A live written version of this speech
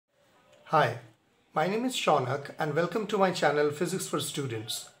Hi, my name is Shaunak and welcome to my channel Physics for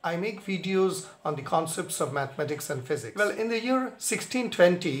Students. I make videos on the concepts of mathematics and physics. Well, in the year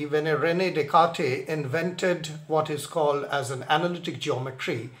 1620, when René Descartes invented what is called as an analytic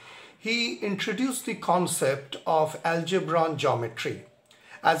geometry, he introduced the concept of algebra and geometry.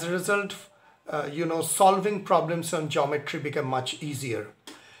 As a result, solving problems on geometry became much easier.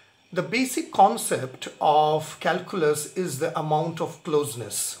 The basic concept of calculus is the amount of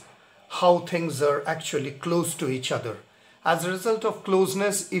closeness. How things are actually close to each other. As a result of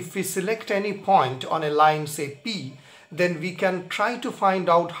closeness, if we select any point on a line, say P, then we can try to find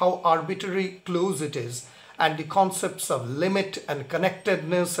out how arbitrary close it is, and the concepts of limit and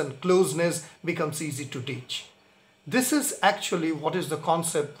connectedness and closeness becomes easy to teach. This is actually what is the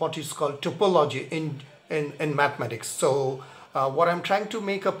concept, what is called topology in mathematics. So what I'm trying to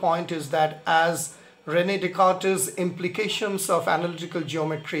make a point is that as René Descartes' implications of analytical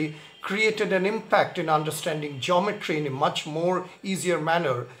geometry created an impact in understanding geometry in a much more easier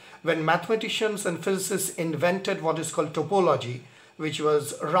manner, when mathematicians and physicists invented what is called topology, which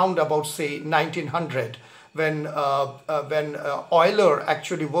was around about say 1900, when Euler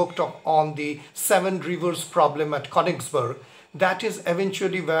actually worked on the 7 rivers problem at Königsberg. That is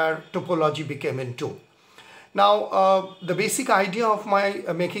eventually where topology became into. Now, the basic idea of my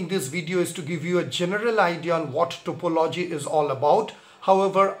making this video is to give you a general idea on what topology is all about.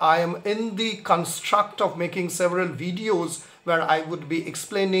 However, I am in the construct of making several videos where I would be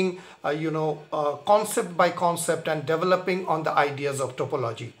explaining, concept by concept and developing on the ideas of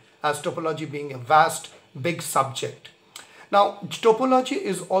topology, as topology being a vast, big subject. Now, topology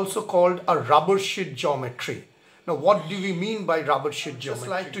is also called a rubber sheet geometry. Now, what do we mean by rubber sheet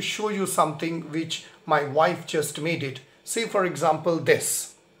geometry? I'd just like to show you something which my wife just made it. Say, for example,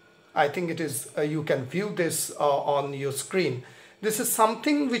 this. I think it is, you can view this on your screen. This is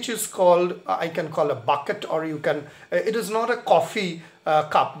something which is called, I can call a bucket, or you can, it is not a coffee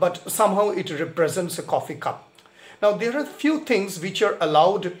cup, but somehow it represents a coffee cup. Now, there are a few things which are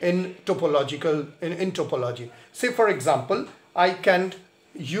allowed in topology. Say, for example, I can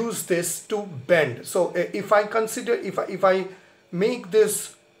use this to bend. So if I consider, if I make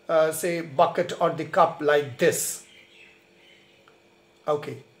this say bucket or the cup like this,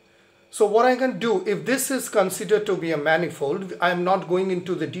 okay, so what I can do, if this is considered to be a manifold, I am not going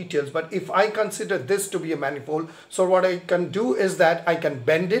into the details, but if I consider this to be a manifold, so what I can do is that I can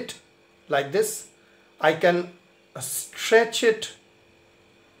bend it like this, I can stretch it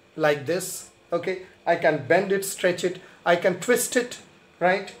like this, okay, I can bend it, stretch it, I can twist it,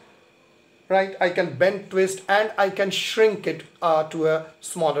 right, I can bend, twist, and I can shrink it to a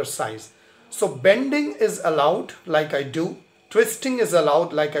smaller size. So bending is allowed like I do, twisting is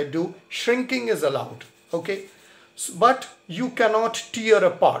allowed like I do, shrinking is allowed, okay, but you cannot tear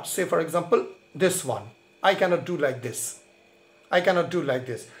apart. Say, for example, this one, I cannot do like this, I cannot do like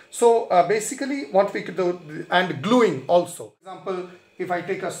this. So basically what we could do, and gluing also. For example, if I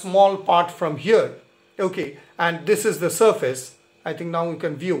take a small part from here, okay, and this is the surface, I think now you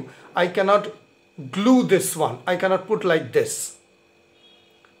can view, I cannot glue this one, I cannot put like this.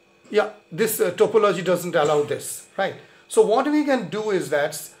 Yeah, this topology doesn't allow this, right? So what we can do is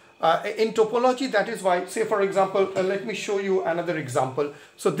that in topology, that is why, say for example, let me show you another example.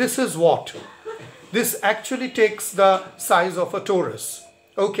 So this is what? This actually takes the size of a torus.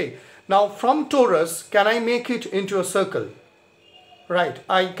 Okay, now from torus, can I make it into a circle? Right,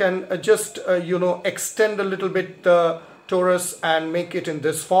 I can just, extend a little bit the torus and make it in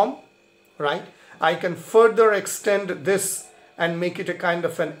this form, right? I can further extend this and make it a kind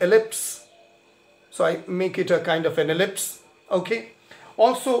of an ellipse. So I make it a kind of an ellipse, okay?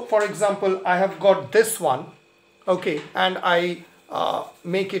 Also, for example, I have got this one, okay, and I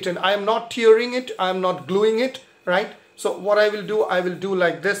make it, and I am not tearing it, I am not gluing it, right? So what I will do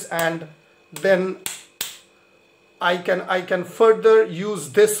like this, and then I can further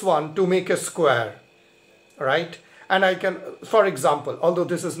use this one to make a square, right? And I can, for example, although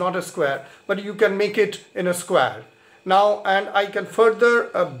this is not a square, but you can make it in a square. Now, and I can further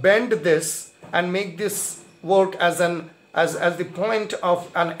bend this and make this work as the point of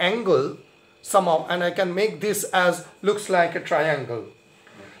an angle somehow, and I can make this as looks like a triangle.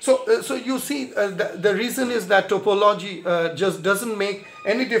 So you see, the reason is that topology just doesn't make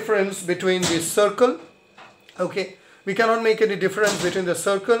any difference between the circle, okay? We cannot make any difference between the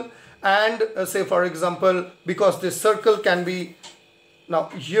circle and say for example, because this circle can be, now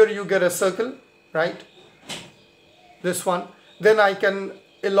here you get a circle, right? This one, then I can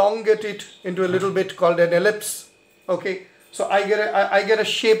elongate it into a little bit called an ellipse, okay? So I get a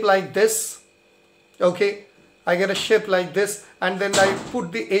shape like this, okay? I get a shape like this, and then I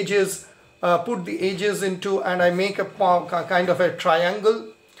put the edges put the edges into and I make a kind of a triangle,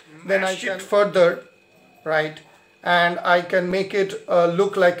 then I can further, right, and I can make it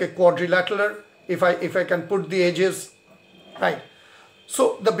look like a quadrilateral if I can put the edges, right.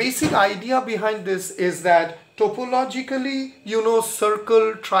 So the basic idea behind this is that topologically,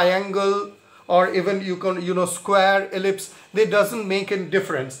 circle, triangle, or even you can, square, ellipse, they doesn't make any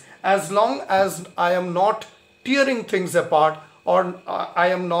difference as long as I am not tearing things apart or I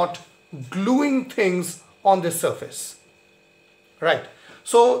am not gluing things on the surface, right.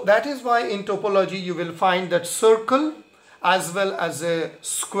 So that is why in topology you will find that circle as well as a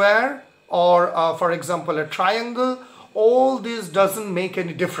square or for example a triangle, all this doesn't make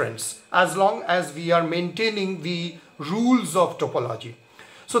any difference as long as we are maintaining the rules of topology.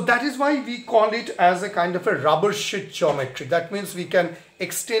 So that is why we call it as a kind of a rubber sheet geometry. That means we can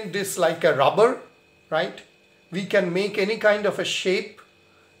extend this like a rubber, right? We can make any kind of a shape.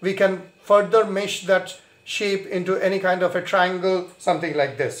 We can further mesh that shape into any kind of a triangle, something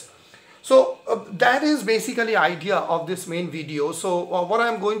like this. So that is basically idea of this main video. So what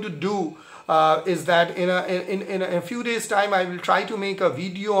I'm going to do is that in a few days time I will try to make a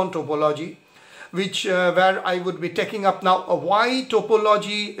video on topology, which where I would be taking up now why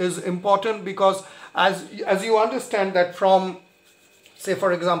topology is important, because as you understand that from, say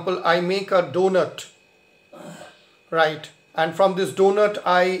for example, I make a donut, right, and from this donut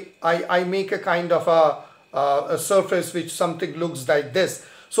I make a kind of a surface which something looks like this.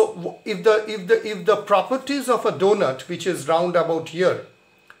 So if the properties of a donut, which is round about here,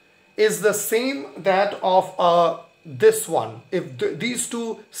 is the same that of this one, if these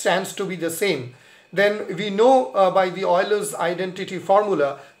two stands to be the same, then we know by the Euler's identity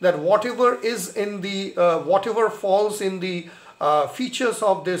formula that whatever is in the whatever falls in the features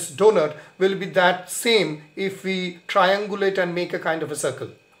of this donut will be that same if we triangulate and make a kind of a circle.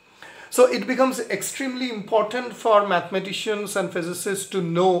 So it becomes extremely important for mathematicians and physicists to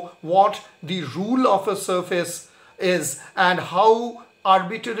know what the rule of a surface is and how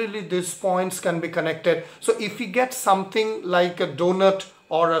arbitrarily these points can be connected. So if we get something like a donut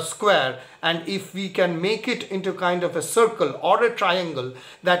or a square, and if we can make it into kind of a circle or a triangle,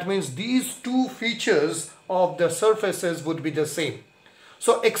 that means these two features of the surfaces would be the same.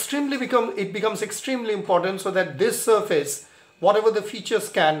 So it becomes extremely important so that this surface, whatever the features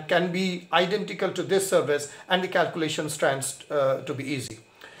can be identical to this surface, and the calculation stands to be easy.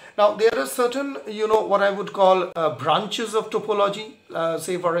 Now there are certain, what I would call branches of topology.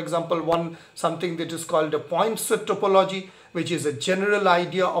 Say for example, something that is called a point set topology, which is a general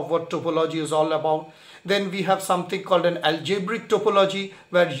idea of what topology is all about. Then we have something called an algebraic topology,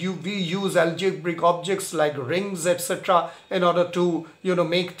 where we use algebraic objects like rings, etc., in order to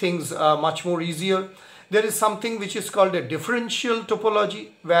make things much more easier. There is something which is called a differential topology,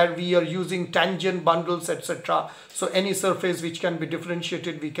 where we are using tangent bundles, etc. So any surface which can be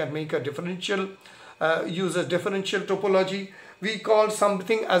differentiated, we can make a differential, use a differential topology. We call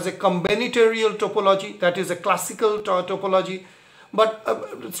something as a combinatorial topology, that is a classical topology. But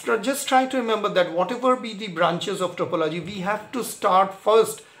just try to remember that whatever be the branches of topology, we have to start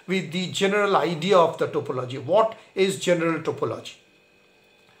first with the general idea of the topology. What is general topology?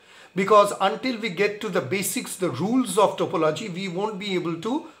 Because until we get to the basics, the rules of topology, we won't be able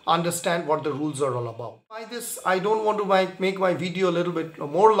to understand what the rules are all about. By this, I don't want to make my video a little bit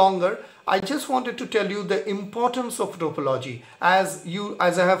more longer. I just wanted to tell you the importance of topology. As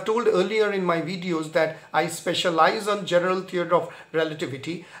I have told earlier in my videos, that I specialize on general theory of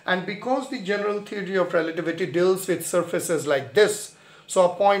relativity, and because the general theory of relativity deals with surfaces like this, so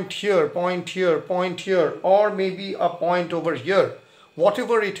a point here, point here, point here, or maybe a point over here,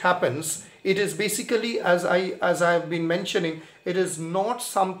 whatever it happens, it is basically, as I have been mentioning, it is not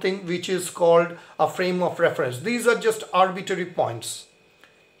something which is called a frame of reference. These are just arbitrary points.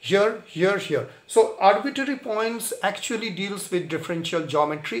 Here, here, here. So arbitrary points actually deals with differential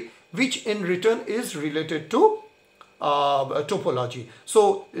geometry, which in return is related to topology.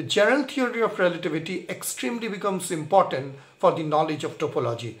 So general theory of relativity extremely becomes important for the knowledge of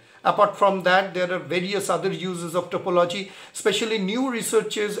topology. Apart from that, there are various other uses of topology, especially new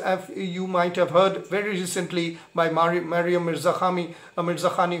researches, you might have heard very recently by Maryam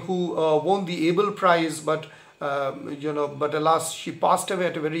Mirzakhani, who won the Abel Prize, but but alas, she passed away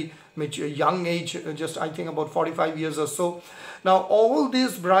at a very young age, just I think about 45 years or so. Now all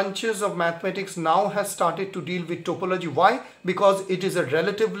these branches of mathematics now has started to deal with topology. Why? Because it is a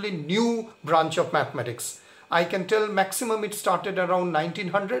relatively new branch of mathematics. I can tell maximum it started around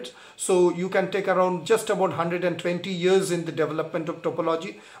 1900s. So you can take around just about 120 years in the development of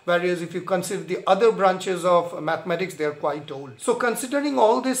topology. Whereas if you consider the other branches of mathematics, they are quite old. So considering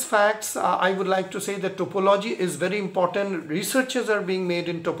all these facts, I would like to say that topology is very important. Researches are being made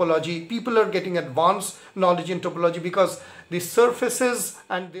in topology. People are getting advanced knowledge in topology because the surfaces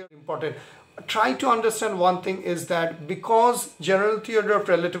and they're important. Try to understand one thing is that because general theory of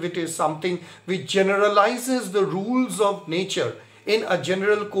relativity is something which generalizes the rules of nature in a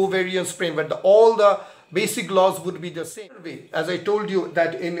general covariance frame where all the basic laws would be the same way. As I told you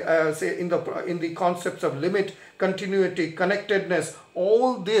that in say in the concepts of limit, continuity, connectedness,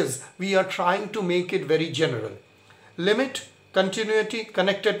 all this we are trying to make it very general. Limit, continuity,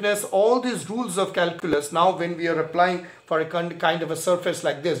 connectedness, all these rules of calculus, now when we are applying for a kind of a surface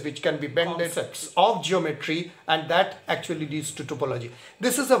like this, which can be bended of geometry, and that actually leads to topology.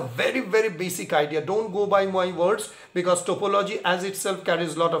 This is a very, very basic idea. Don't go by my words, because topology as itself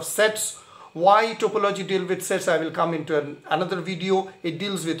carries a lot of sets. Why topology deals with sets, I will come into another video. It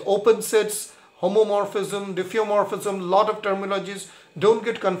deals with open sets, homomorphism, diffeomorphism, lot of terminologies. Don't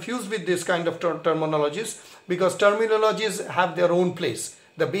get confused with this kind of terminologies, because terminologies have their own place.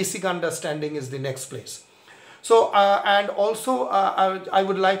 The basic understanding is the next place. So and also I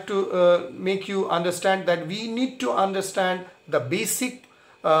would like to make you understand that we need to understand the basic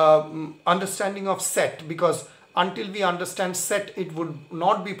understanding of set, because until we understand set, it would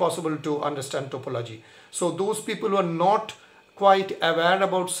not be possible to understand topology. So those people who are not quite aware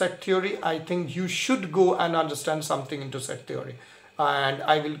about set theory, I think you should go and understand something into set theory. And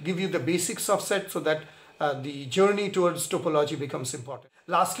I will give you the basics of set so that the journey towards topology becomes important.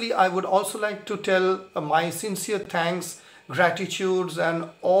 Lastly, I would also like to tell my sincere thanks, gratitudes, and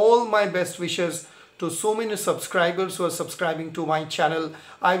all my best wishes to so many subscribers who are subscribing to my channel.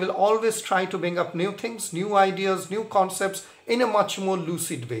 I will always try to bring up new things, new ideas, new concepts in a much more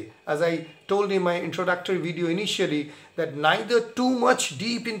lucid way. As I told in my introductory video initially, that neither too much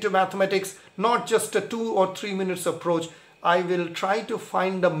deep into mathematics, not just a 2 or 3 minutes approach. I will try to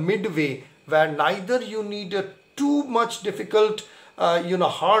find a midway where neither you need a too much difficult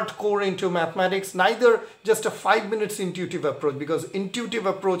hardcore into mathematics, neither just a 5 minutes intuitive approach, because intuitive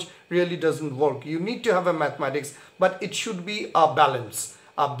approach really doesn't work. You need to have a mathematics, but it should be a balance,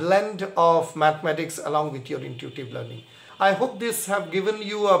 a blend of mathematics along with your intuitive learning. I hope this have given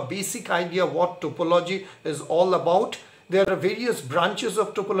you a basic idea what topology is all about. There are various branches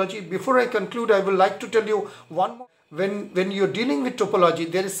of topology. Before I conclude, I would like to tell you one more. When you're dealing with topology,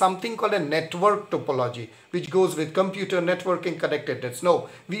 there is something called a network topology, which goes with computer networking, connectedness. No,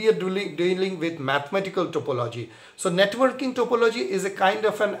 we are dealing with mathematical topology. So networking topology is a kind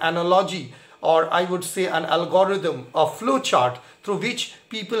of an analogy, or I would say an algorithm, a flow chart through which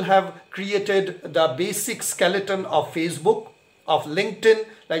people have created the basic skeleton of Facebook, of LinkedIn.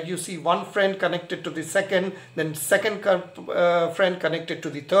 Like you see one friend connected to the second, then second friend connected to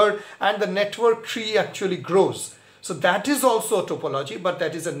the third, and the network tree actually grows. So that is also a topology, but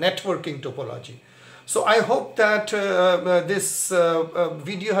that is a networking topology. So I hope that this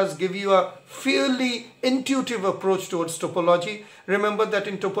video has given you a fairly intuitive approach towards topology. Remember that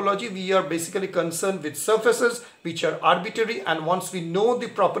in topology, we are basically concerned with surfaces which are arbitrary, and once we know the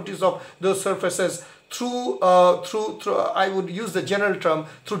properties of those surfaces through I would use the general term,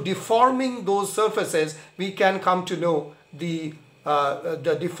 through deforming those surfaces, we can come to know the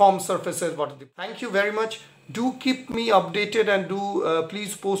deformed surfaces. Thank you very much. Do keep me updated, and do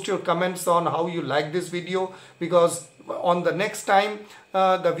please post your comments on how you like this video, because on the next time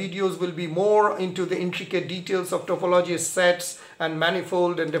the videos will be more into the intricate details of topology, sets and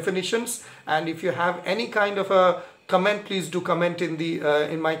manifold and definitions. And if you have any kind of a comment, please do comment in the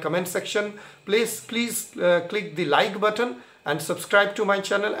in my comment section. Please click the like button and subscribe to my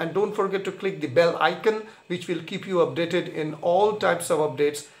channel, and don't forget to click the bell icon, which will keep you updated in all types of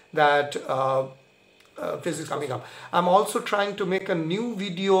updates that physics coming up. I'm also trying to make a new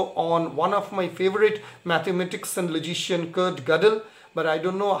video on one of my favorite mathematics and logician, Kurt Gödel, but I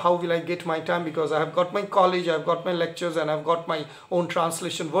don't know how will I get my time, because I have got my college, I've got my lectures, and I've got my own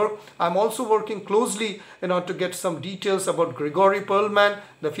translation work. I'm also working closely in order to get some details about Gregory Perelman,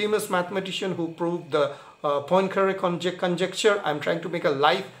 the famous mathematician who proved the Poincare conjecture. I'm trying to make a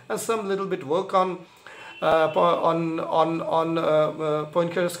live and some little bit work on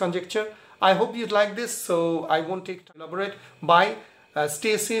Poincare's conjecture. I hope you like this, so I won't take to elaborate. Bye.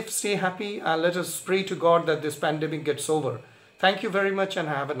 Stay safe, stay happy, and let us pray to God that this pandemic gets over. Thank you very much, and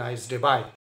have a nice day. Bye.